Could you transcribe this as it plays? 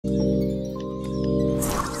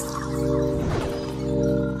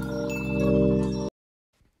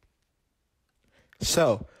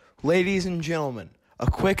So, ladies and gentlemen, a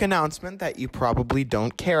quick announcement that you probably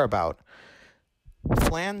don't care about.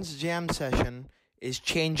 Flan's jam session is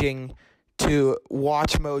changing to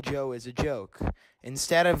Watch Mojo is a joke.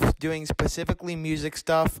 Instead of doing specifically music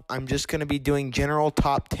stuff, I'm just going to be doing general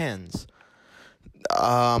top 10s.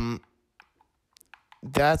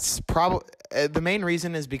 That's probably the main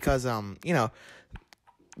reason is because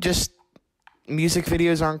just music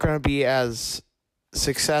videos aren't going to be as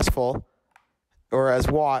successful or as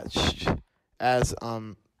watched as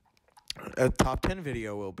a top 10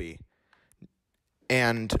 video will be.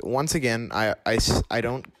 And once again, I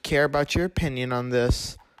don't care about your opinion on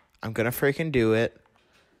this. I'm going to freaking do it.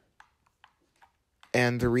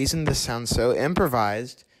 And the reason this sounds so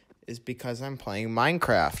improvised is because I'm playing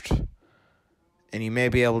Minecraft. And you may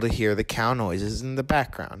be able to hear the cow noises in the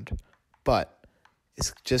background. But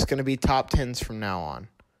it's just going to be top 10s from now on.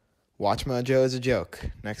 Watch Mojo is a joke.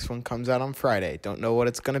 Next one comes out on Friday. Don't know what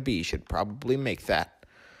it's going to be. Should probably make that.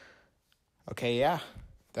 Okay, yeah.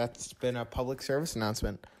 That's been a public service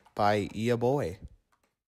announcement by ya boy.